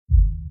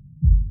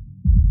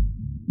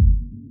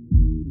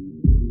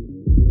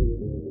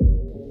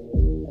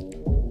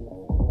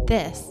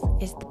This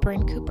is the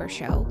Bryn Cooper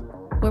Show,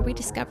 where we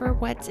discover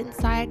what's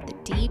inside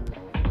the deep,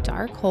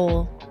 dark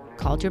hole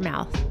called your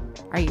mouth.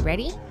 Are you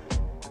ready?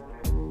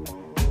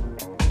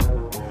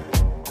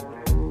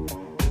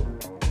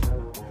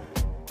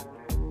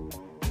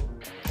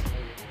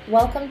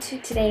 Welcome to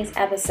today's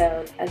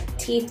episode of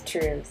Teeth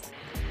Truths.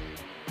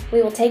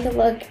 We will take a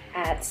look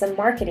at some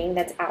marketing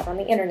that's out on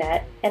the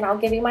internet, and I'll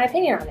give you my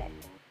opinion on it.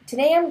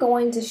 Today I'm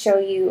going to show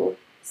you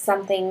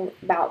something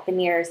about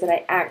veneers that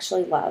I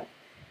actually love.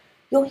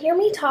 You'll hear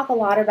me talk a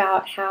lot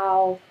about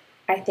how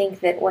I think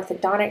that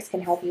orthodontics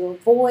can help you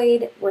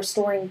avoid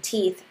restoring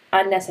teeth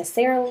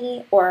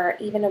unnecessarily or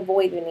even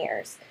avoid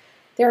veneers.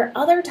 There are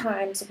other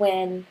times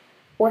when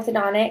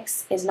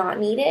orthodontics is not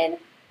needed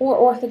or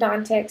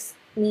orthodontics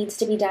needs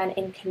to be done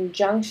in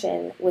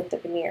conjunction with the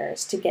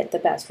veneers to get the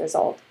best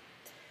result.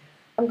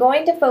 I'm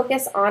going to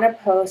focus on a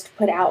post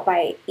put out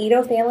by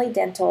Ito Family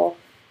Dental,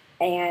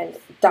 and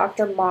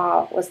Dr.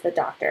 Ma was the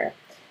doctor.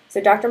 So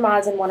Dr. Ma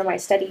is in one of my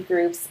study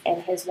groups,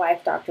 and his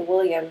wife, Dr.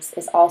 Williams,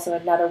 is also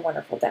another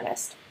wonderful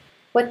dentist.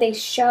 What they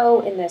show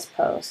in this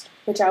post,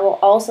 which I will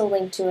also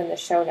link to in the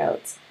show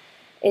notes,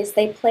 is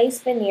they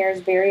place veneers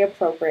very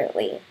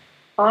appropriately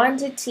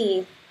onto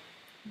teeth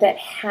that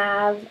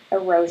have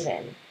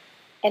erosion.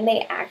 And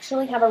they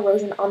actually have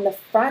erosion on the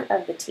front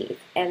of the teeth,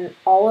 and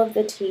all of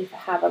the teeth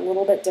have a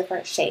little bit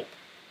different shape.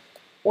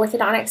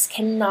 Orthodontics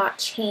cannot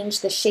change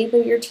the shape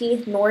of your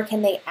teeth, nor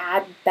can they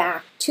add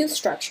back tooth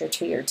structure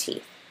to your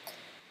teeth.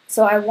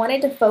 So I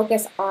wanted to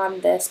focus on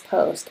this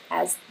post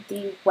as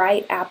the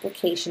right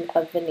application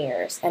of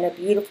veneers, and a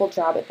beautiful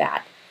job at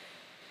that.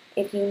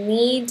 If you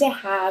need to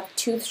have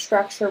tooth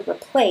structure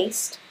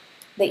replaced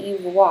that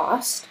you've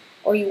lost,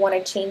 or you want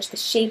to change the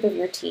shape of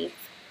your teeth,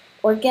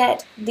 or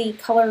get the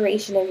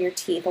coloration of your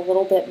teeth a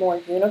little bit more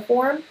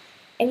uniform,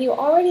 and you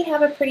already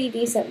have a pretty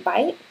decent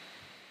bite,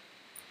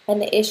 and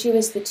the issue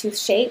is the tooth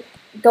shape,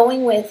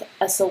 going with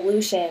a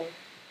solution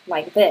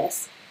like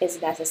this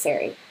is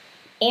necessary.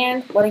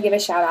 And I want to give a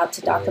shout out to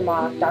Dr.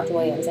 Ma, Dr.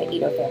 Williams at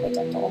Ito Family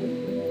Dental.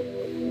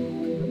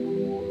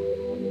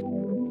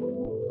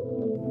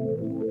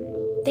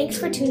 Thanks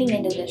for tuning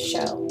into this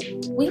show.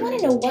 We want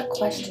to know what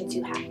questions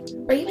you have,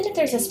 or even if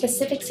there's a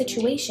specific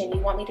situation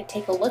you want me to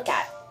take a look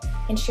at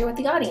and share with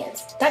the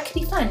audience. That could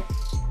be fun.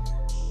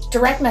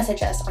 Direct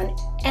message us on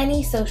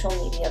any social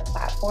media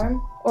platform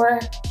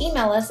or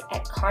email us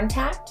at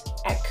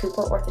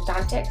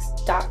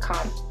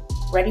contact@cooperorthodontics.com.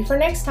 Ready for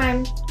next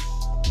time?